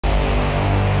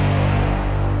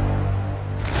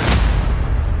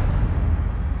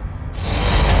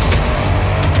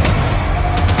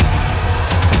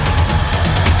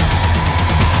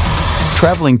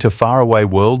Traveling to faraway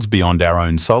worlds beyond our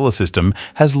own solar system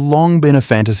has long been a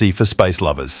fantasy for space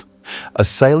lovers. A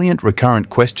salient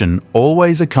recurrent question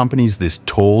always accompanies this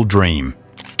tall dream.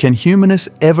 Can humanis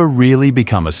ever really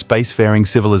become a spacefaring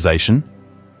civilization?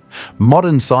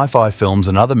 Modern sci-fi films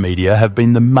and other media have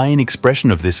been the main expression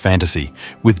of this fantasy,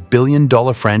 with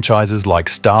billion-dollar franchises like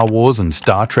Star Wars and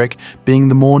Star Trek being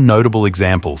the more notable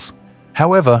examples.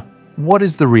 However, what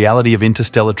is the reality of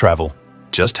interstellar travel?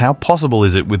 Just how possible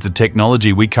is it with the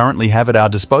technology we currently have at our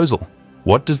disposal?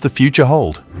 What does the future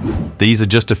hold? These are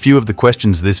just a few of the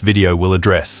questions this video will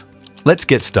address. Let's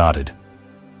get started.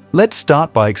 Let's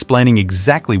start by explaining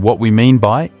exactly what we mean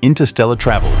by interstellar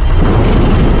travel.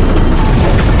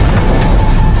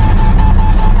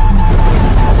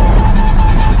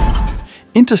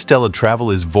 Interstellar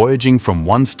travel is voyaging from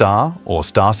one star or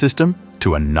star system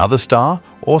to another star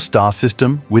or star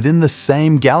system within the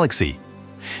same galaxy.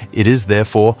 It is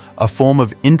therefore a form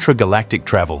of intragalactic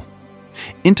travel.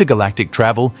 Intergalactic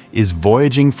travel is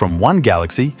voyaging from one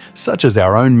galaxy, such as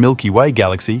our own Milky Way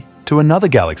galaxy, to another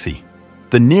galaxy.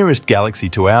 The nearest galaxy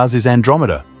to ours is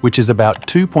Andromeda, which is about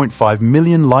 2.5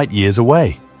 million light-years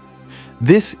away.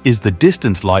 This is the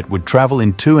distance light would travel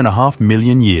in 2.5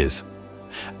 million years.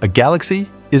 A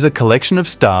galaxy is a collection of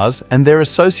stars and their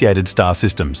associated star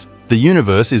systems. The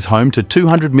universe is home to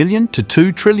 200 million to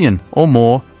 2 trillion or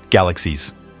more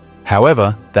galaxies.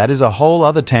 However, that is a whole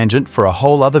other tangent for a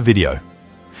whole other video.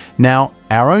 Now,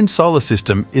 our own solar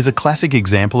system is a classic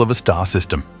example of a star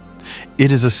system.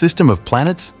 It is a system of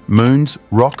planets, moons,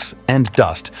 rocks, and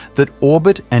dust that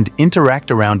orbit and interact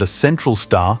around a central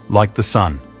star like the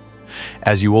Sun.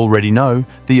 As you already know,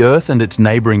 the Earth and its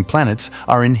neighboring planets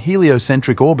are in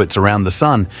heliocentric orbits around the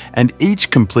Sun, and each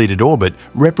completed orbit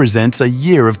represents a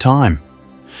year of time.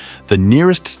 The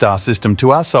nearest star system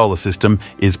to our solar system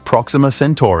is Proxima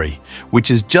Centauri,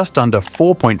 which is just under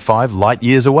 4.5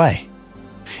 light-years away.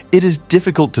 It is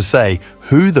difficult to say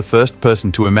who the first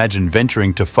person to imagine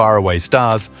venturing to faraway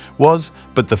stars was,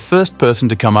 but the first person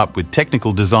to come up with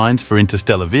technical designs for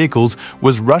interstellar vehicles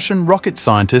was Russian rocket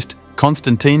scientist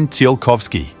Konstantin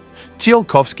Tsiolkovsky.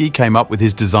 Tsiolkovsky came up with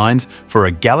his designs for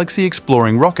a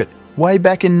galaxy-exploring rocket way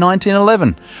back in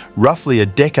 1911, roughly a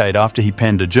decade after he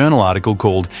penned a journal article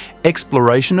called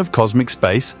Exploration of Cosmic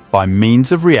Space by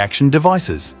Means of Reaction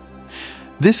Devices.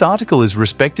 This article is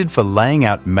respected for laying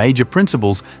out major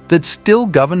principles that still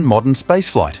govern modern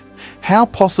spaceflight. How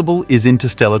possible is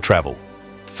interstellar travel?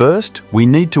 First, we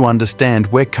need to understand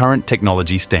where current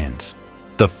technology stands.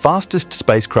 The fastest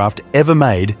spacecraft ever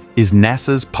made is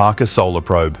NASA's Parker Solar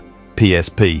Probe,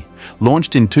 PSP,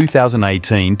 launched in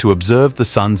 2018 to observe the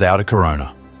Sun's outer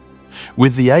corona.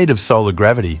 With the aid of solar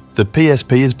gravity, the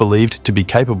PSP is believed to be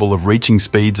capable of reaching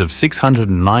speeds of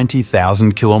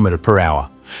 690,000 km per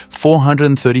hour,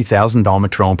 430,000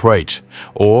 km/h,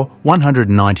 or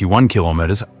 191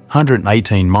 km,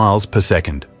 118 miles per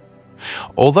second.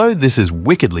 Although this is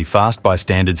wickedly fast by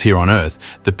standards here on Earth,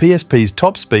 the PSP's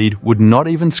top speed would not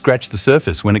even scratch the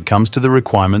surface when it comes to the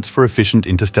requirements for efficient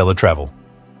interstellar travel.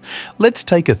 Let's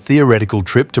take a theoretical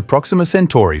trip to Proxima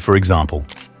Centauri, for example.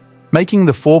 Making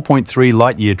the 4.3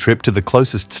 light-year trip to the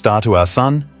closest star to our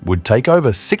Sun would take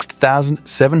over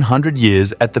 6,700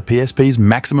 years at the PSP's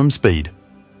maximum speed.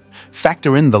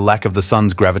 Factor in the lack of the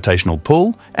Sun's gravitational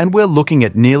pull, and we're looking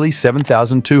at nearly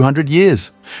 7,200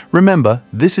 years. Remember,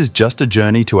 this is just a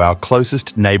journey to our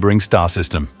closest neighboring star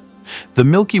system. The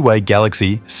Milky Way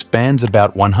galaxy spans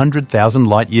about 100,000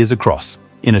 light-years across.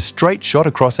 In a straight shot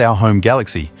across our home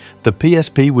galaxy, the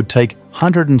PSP would take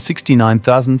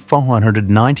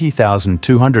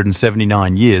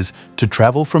 169,490,279 years to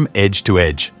travel from edge to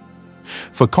edge.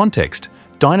 For context,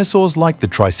 dinosaurs like the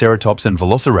Triceratops and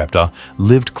Velociraptor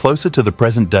lived closer to the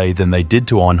present day than they did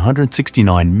to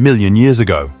 169 million years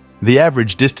ago. The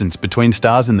average distance between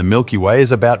stars in the Milky Way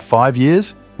is about 5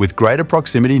 years, with greater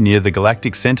proximity near the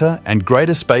galactic center and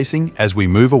greater spacing as we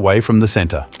move away from the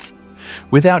center.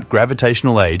 Without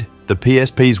gravitational aid, the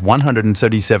PSP's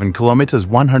 137 km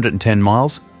 110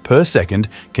 miles per second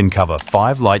can cover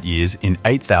 5 light-years in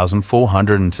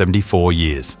 8,474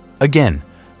 years. Again,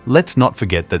 let's not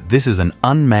forget that this is an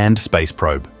unmanned space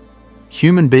probe.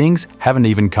 Human beings haven't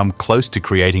even come close to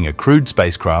creating a crewed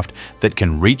spacecraft that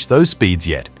can reach those speeds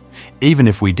yet. Even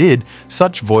if we did,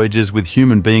 such voyages with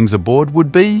human beings aboard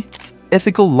would be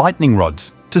ethical lightning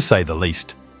rods, to say the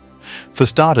least. For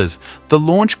starters, the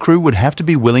launch crew would have to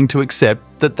be willing to accept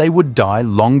that they would die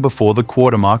long before the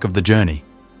quarter mark of the journey.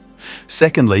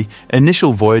 Secondly,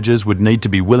 initial voyagers would need to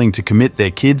be willing to commit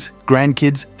their kids,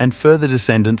 grandkids, and further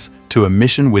descendants to a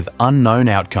mission with unknown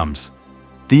outcomes.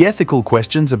 The ethical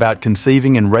questions about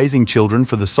conceiving and raising children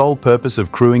for the sole purpose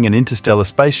of crewing an interstellar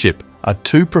spaceship are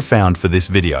too profound for this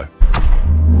video.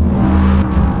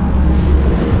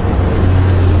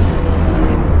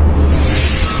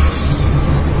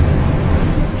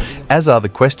 As are the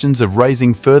questions of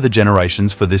raising further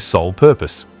generations for this sole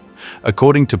purpose.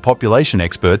 According to population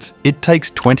experts, it takes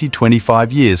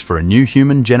 20-25 years for a new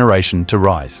human generation to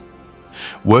rise.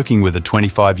 Working with a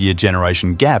 25-year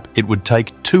generation gap, it would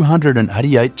take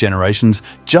 288 generations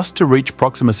just to reach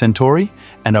Proxima Centauri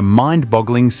and a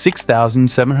mind-boggling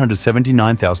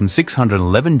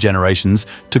 6,779,611 generations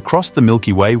to cross the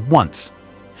Milky Way once.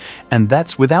 And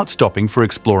that's without stopping for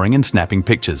exploring and snapping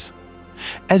pictures.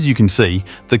 As you can see,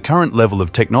 the current level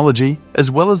of technology,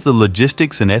 as well as the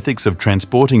logistics and ethics of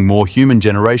transporting more human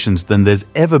generations than there's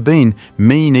ever been,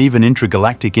 mean even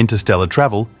intragalactic interstellar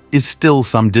travel is still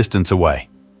some distance away.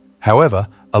 However,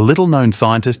 a little-known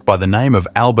scientist by the name of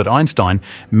Albert Einstein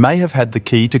may have had the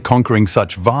key to conquering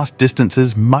such vast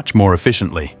distances much more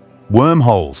efficiently.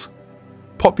 Wormholes.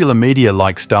 Popular media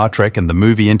like Star Trek and the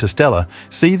movie Interstellar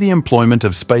see the employment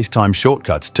of space-time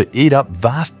shortcuts to eat up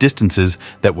vast distances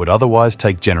that would otherwise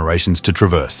take generations to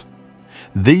traverse.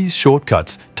 These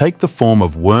shortcuts take the form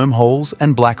of wormholes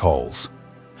and black holes.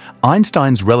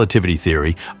 Einstein's relativity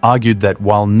theory argued that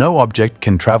while no object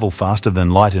can travel faster than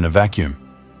light in a vacuum,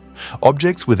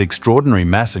 objects with extraordinary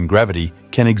mass and gravity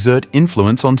can exert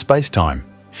influence on space-time.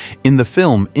 In the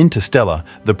film Interstellar,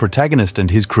 the protagonist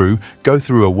and his crew go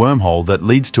through a wormhole that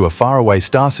leads to a faraway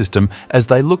star system as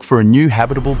they look for a new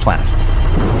habitable planet.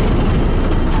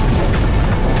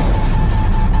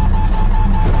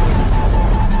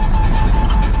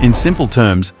 In simple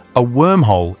terms, a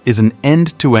wormhole is an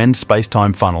end-to-end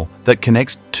space-time funnel that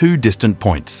connects two distant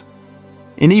points.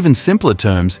 In even simpler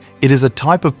terms, it is a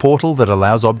type of portal that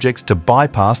allows objects to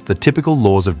bypass the typical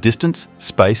laws of distance,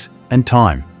 space, and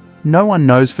time. No one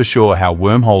knows for sure how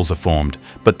wormholes are formed,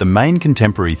 but the main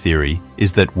contemporary theory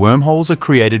is that wormholes are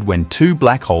created when two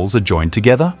black holes are joined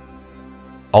together.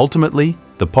 Ultimately,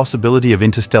 the possibility of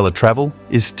interstellar travel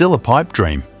is still a pipe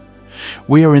dream.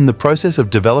 We are in the process of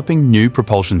developing new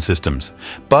propulsion systems,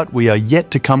 but we are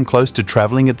yet to come close to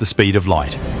traveling at the speed of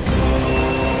light.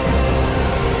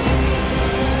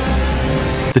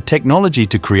 The technology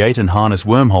to create and harness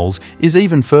wormholes is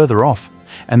even further off,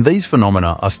 and these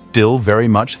phenomena are still very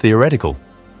much theoretical.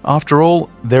 After all,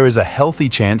 there is a healthy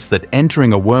chance that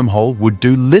entering a wormhole would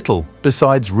do little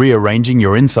besides rearranging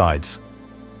your insides.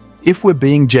 If we're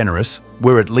being generous,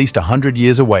 we're at least 100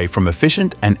 years away from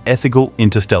efficient and ethical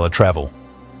interstellar travel.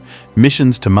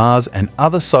 Missions to Mars and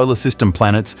other solar system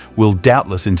planets will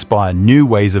doubtless inspire new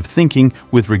ways of thinking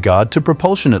with regard to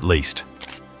propulsion at least.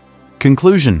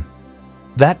 Conclusion.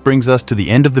 That brings us to the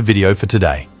end of the video for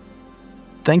today.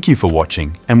 Thank you for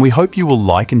watching, and we hope you will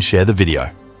like and share the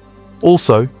video.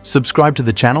 Also, subscribe to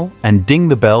the channel and ding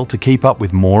the bell to keep up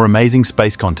with more amazing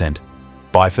space content.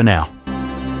 Bye for now.